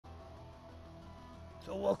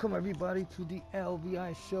So welcome everybody to the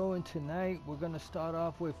LVI Show, and tonight we're going to start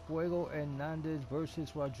off with Fuego Hernandez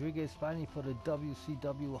versus Rodriguez fighting for the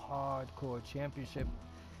WCW Hardcore Championship.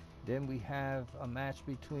 Then we have a match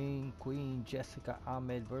between Queen Jessica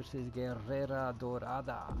Ahmed versus Guerrera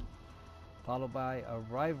Dorada, followed by a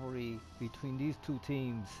rivalry between these two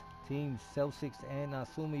teams, Teams Celtics and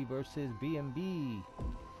Asumi versus BMB,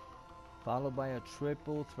 followed by a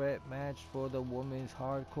triple threat match for the Women's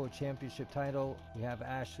Hardcore Championship title. We have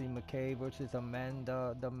Ashley McKay versus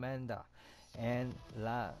Amanda Demanda and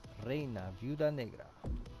La Reina Viuda Negra.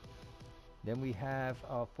 Then we have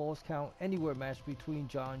a Falls Count Anywhere match between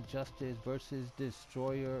John Justice versus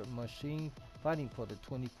Destroyer Machine, fighting for the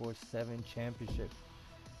 24/7 championship,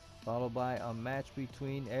 followed by a match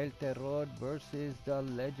between El Terror versus the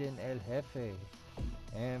Legend El Jefe.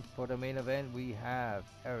 And for the main event, we have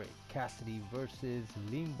Eric Cassidy versus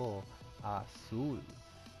Limbo Azul.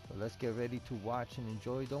 So let's get ready to watch and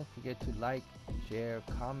enjoy. Don't forget to like, share,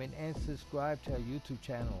 comment, and subscribe to our YouTube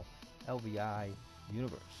channel, LVI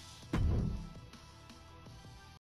Universe.